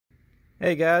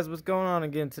Hey guys, what's going on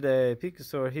again today?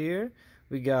 Pikasaur here.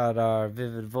 We got our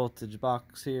Vivid Voltage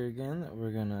box here again that we're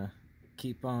gonna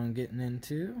keep on getting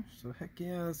into. So heck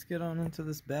yeah, let's get on into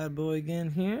this bad boy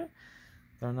again here.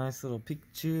 With our nice little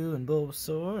Pikachu and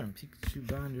Bulbasaur and Pikachu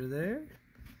binder there.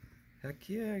 Heck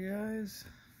yeah, guys.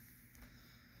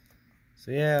 So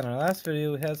yeah, in our last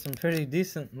video we had some pretty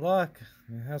decent luck.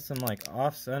 We have some like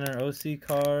off-center OC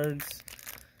cards.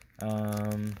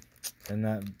 And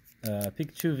that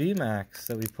Pikachu VMAX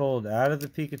that we pulled out of the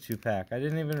Pikachu pack. I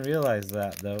didn't even realize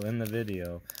that though in the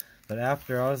video. But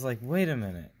after I was like, wait a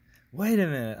minute.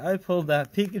 I pulled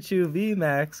that Pikachu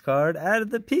VMAX card out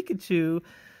of the Pikachu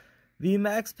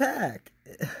VMAX pack.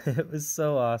 It was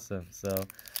so awesome. So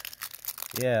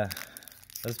yeah,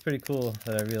 that was pretty cool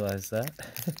that I realized that.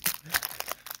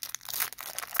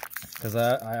 Because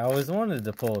I always wanted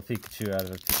to pull a Pikachu out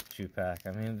of a Pikachu pack.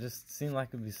 I mean, it just seemed like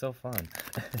it would be so fun.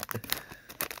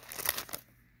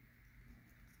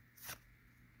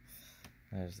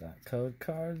 There's that code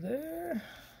card there.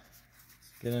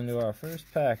 Let's get into our first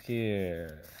pack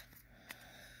here.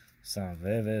 Some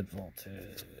Vivid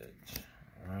Voltage.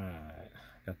 Alright.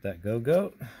 Got that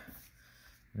Go-Goat.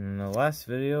 In the last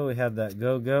video, we had that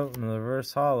Go-Goat in the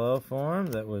reverse hollow form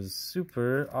that was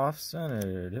super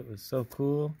off-centered. It was so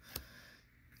cool.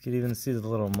 You could even see the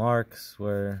little marks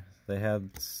where they had,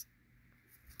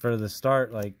 for the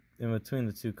start, like in between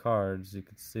the two cards, you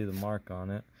could see the mark on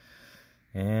it.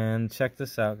 And check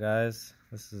this out, guys.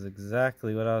 This is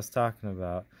exactly what I was talking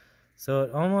about. So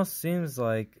it almost seems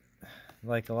like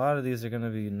a lot of these are going to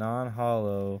be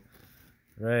non-hollow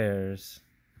rares.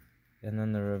 And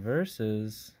then the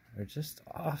reverses are just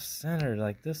off-centered.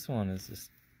 Like this one is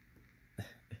just...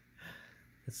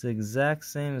 it's the exact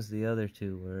same as the other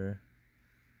two were.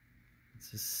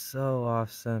 It's just so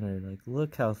off-centered. Like,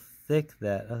 look how thick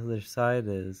that other side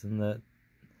is. And that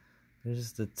there's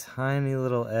just a tiny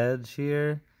little edge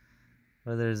here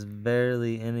where there's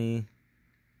barely any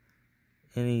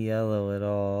yellow at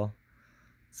all.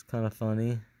 It's kind of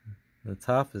funny. The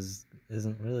top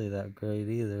isn't really that great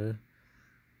either.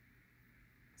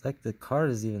 It's like the card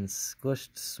is even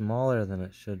squished smaller than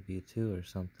it should be too or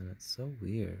something. It's so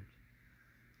weird.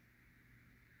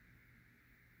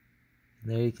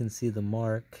 And there you can see the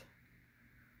mark.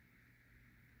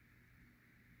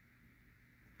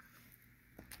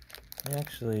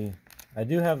 Actually, I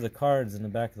do have the cards in the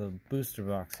back of the booster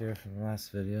box here from the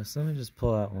last video, so let me just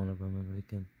pull out one of them and we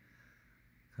can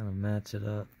kind of match it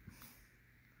up.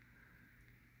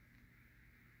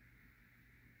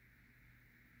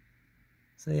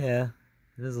 So yeah,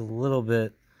 it is a little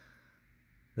bit,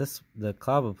 the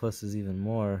Clobbopus is even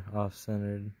more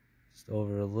off-centered, just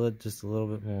over just a little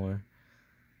bit more.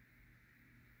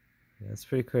 Yeah, it's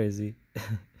pretty crazy.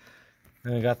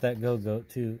 And we got that Go-Goat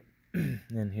too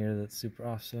in here that's super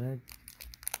off-centered.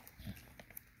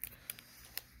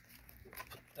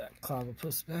 Put that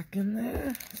Clobbopus back in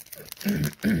there.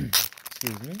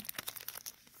 Excuse me.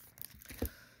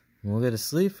 And we'll get a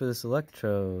sleeve for this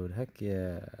Electrode. Heck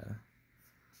yeah.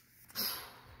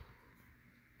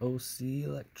 OC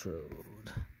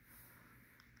Electrode.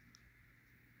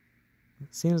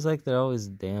 It seems like they're always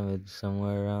damaged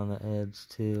somewhere around the edge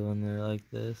too when they're like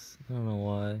this. I don't know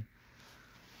why.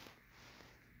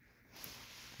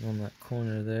 On that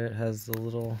corner there, it has the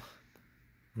little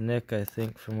nick, I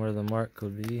think, from where the mark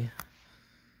would be.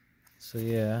 So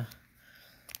yeah,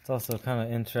 it's also kind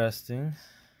of interesting.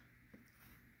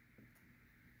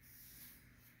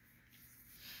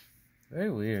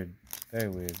 Very weird,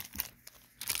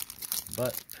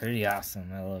 but pretty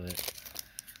awesome. I love it.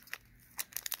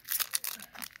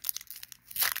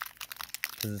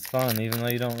 Because it's fun, even though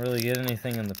you don't really get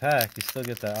anything in the pack, you still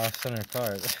get that off-center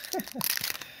card.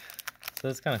 So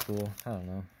it's kind of cool. I don't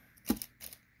know. Oh,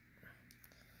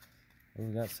 we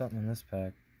got something in this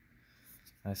pack.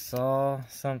 I saw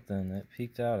something that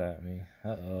peeked out at me.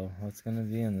 Uh-oh. What's going to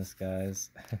be in this,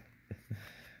 guys?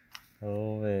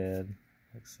 Oh, man.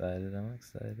 I'm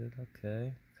excited.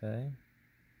 Okay.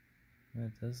 Yeah,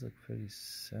 it does look pretty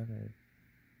centered.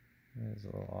 It's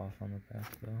a little off on the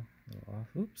back, though. A little off.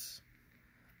 Oops.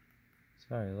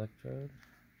 Sorry, Electrode.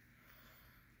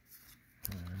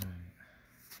 Alright.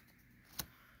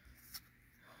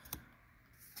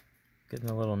 Getting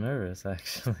a little nervous,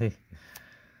 actually.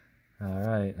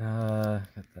 Alright,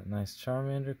 got that nice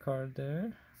Charmander card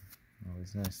there.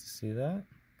 Always nice to see that.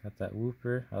 Got that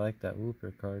Wooper. I like that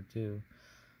Wooper card, too.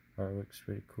 Artwork's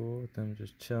pretty cool with them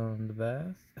just chilling in the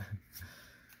bath.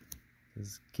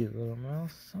 His cute little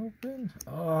mouth open.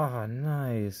 Oh,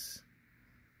 nice.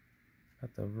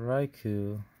 Got the Raikou.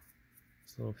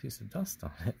 There's a little piece of dust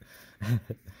on it.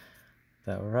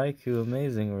 That Raikou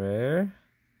Amazing Rare.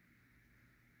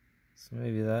 So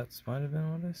maybe that's might have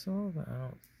been what I saw, but I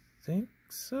don't think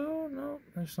so. No,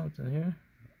 there's something here.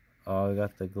 Oh, we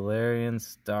got the Galarian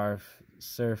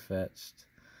Surfetched.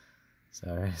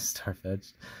 Sorry,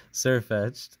 Starfetched.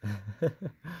 Surfetched.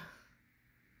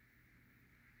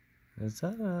 Is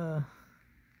that a...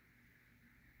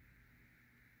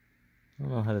 I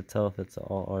don't know how to tell if it's an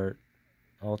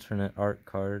alternate art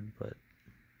card, but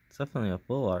it's definitely a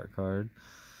full art card.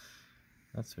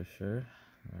 That's for sure.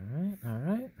 Alright,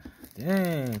 alright.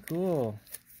 Dang, cool.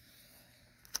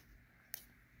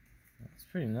 That's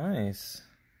pretty nice.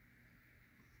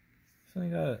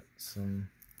 Definitely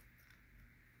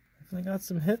got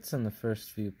some hits in the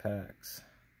first few packs.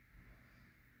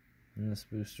 In this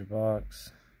booster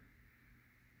box.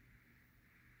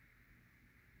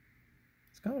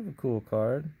 It's kind of a cool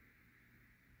card.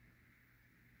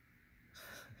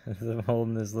 As I'm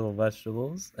holding his little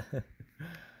vegetables.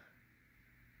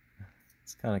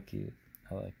 It's kind of cute.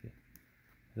 I like it.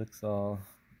 It looks all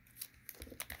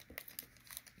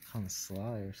kind of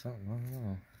sly or something. I don't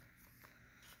know.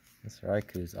 This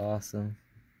Raikou is awesome.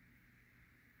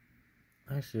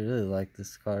 I actually really like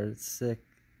this card. It's sick.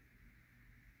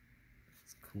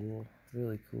 It's cool.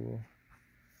 Really cool.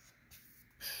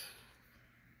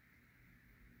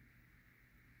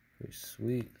 Pretty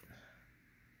sweet.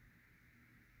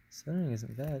 Centering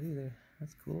isn't bad either.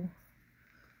 That's cool.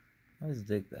 I always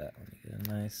dig that when you get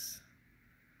a nice...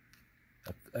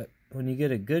 when you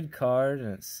get a good card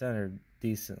and it's centered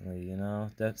decently, you know?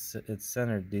 It's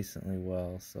centered decently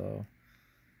well, so...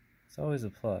 It's always a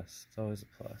plus. It's always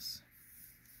a plus.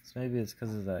 So maybe it's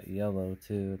because of that yellow,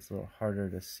 too. It's a little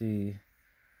harder to see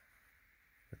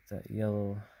with that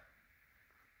yellow.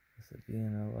 With it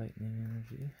being a lightning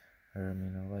energy. Or, I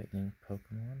mean, a lightning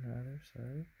Pokemon, rather.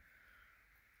 Sorry.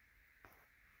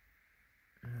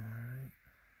 Alright.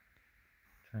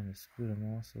 Trying to scoot them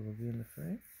all so they'll be in the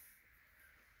frame.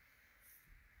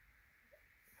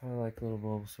 I like little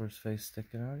Bulbasaur's face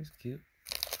sticking out. He's cute.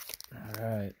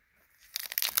 Alright.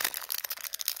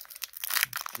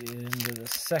 Get into the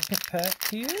second pack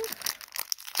here.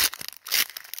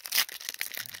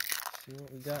 See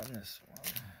what we got in this one.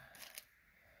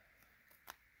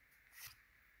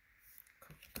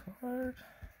 Card.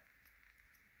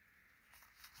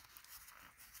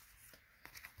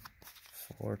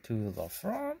 Four to the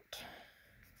front.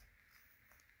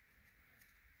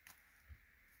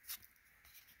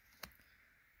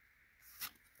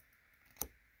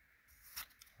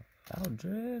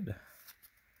 Aldred.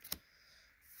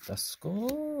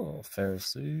 Duskull.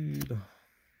 Ferroseed.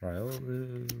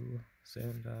 Riolu.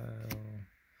 Sandile.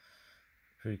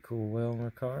 Pretty cool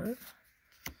Whalmer card.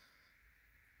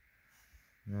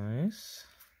 Nice.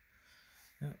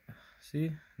 Yep.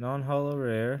 See? Non-holo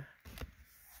rare.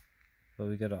 But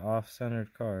we got an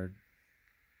off-centered card.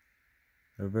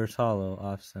 Reverse holo,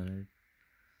 off-centered.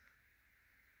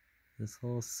 This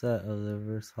whole set of the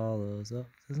reverse holos. Oh,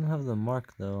 it doesn't have the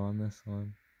mark though on this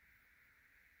one.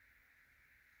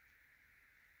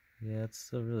 Yeah, it's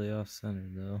still really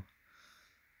off-centered though.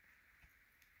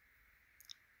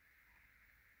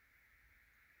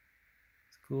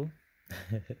 It's cool.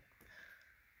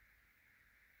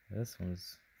 This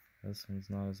one's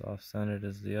not as off-centered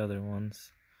as the other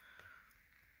ones.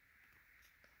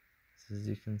 So as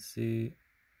you can see,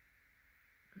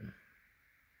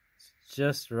 it's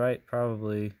just right,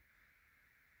 probably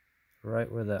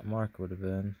right where that mark would have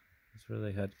been. It's where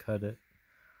they had cut it.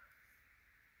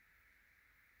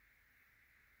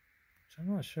 Which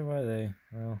I'm not sure why they,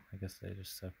 well, I guess they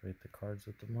just separate the cards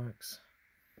with the marks.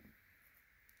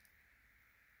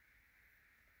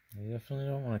 You definitely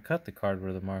don't want to cut the card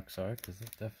where the marks are, because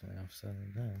it's definitely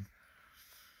off-centered then.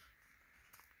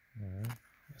 Alright,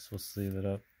 I guess we'll sleeve it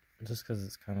up. Just because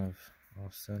it's kind of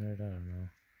off-centered, I don't know.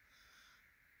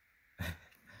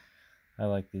 I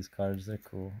like these cards, they're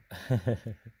cool.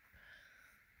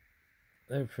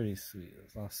 They're pretty sweet,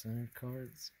 those off-centered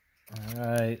cards.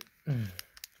 Alright.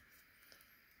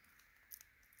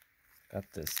 Got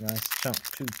this nice chunk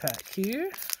 2-pack here.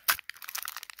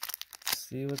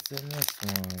 See what's in this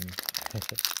one.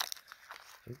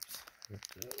 Oops,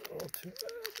 ripped it a little too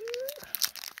bad here.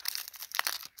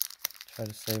 Try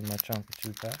to save my chunk of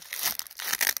 2-packs.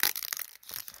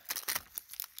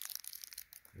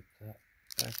 Rip that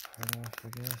back part off, I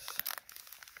guess.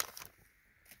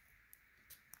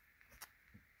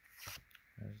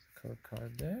 There's the code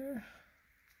card there.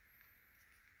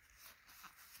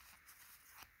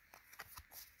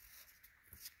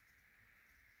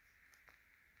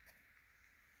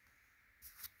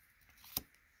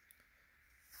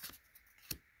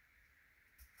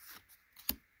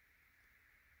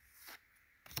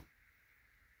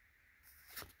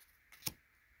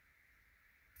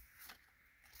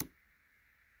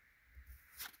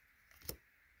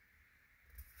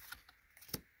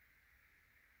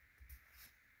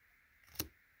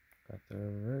 The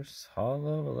reverse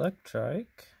hollow Electrike.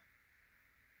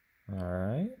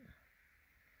 Alright.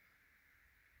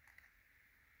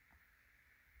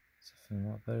 It's a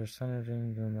lot better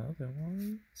centering than the other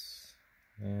ones.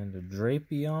 And a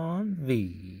Drapion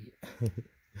V.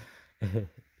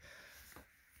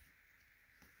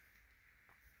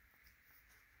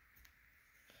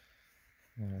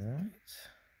 Alright.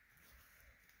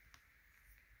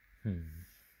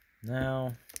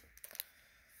 Now,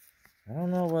 I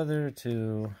don't know whether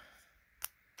to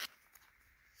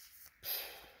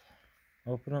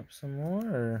open up some more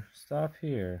or stop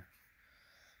here.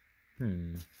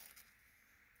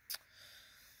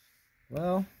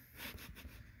 Well,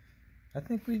 I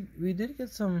think we did get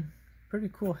some pretty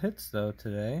cool hits though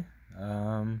today.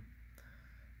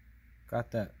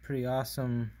 Got that pretty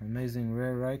awesome, amazing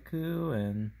rare Raikou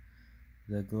and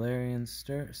the Galarian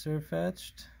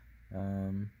Sirfetch'd.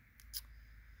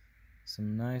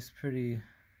 Some nice, pretty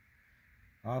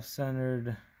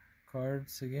off-centered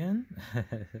cards again.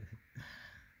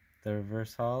 The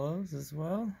reverse hollows as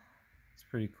well. It's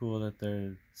pretty cool that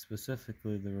they're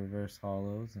specifically the reverse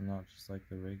hollows and not just like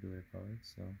the regular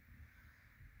cards. So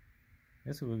I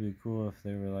guess it would be cool if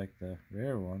they were like the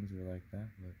rare ones were like that,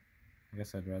 but I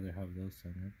guess I'd rather have those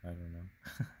centered. I don't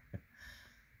know.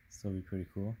 Still be pretty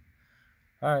cool.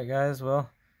 Alright guys, well,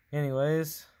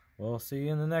 anyways, we'll see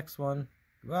you in the next one.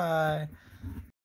 Bye!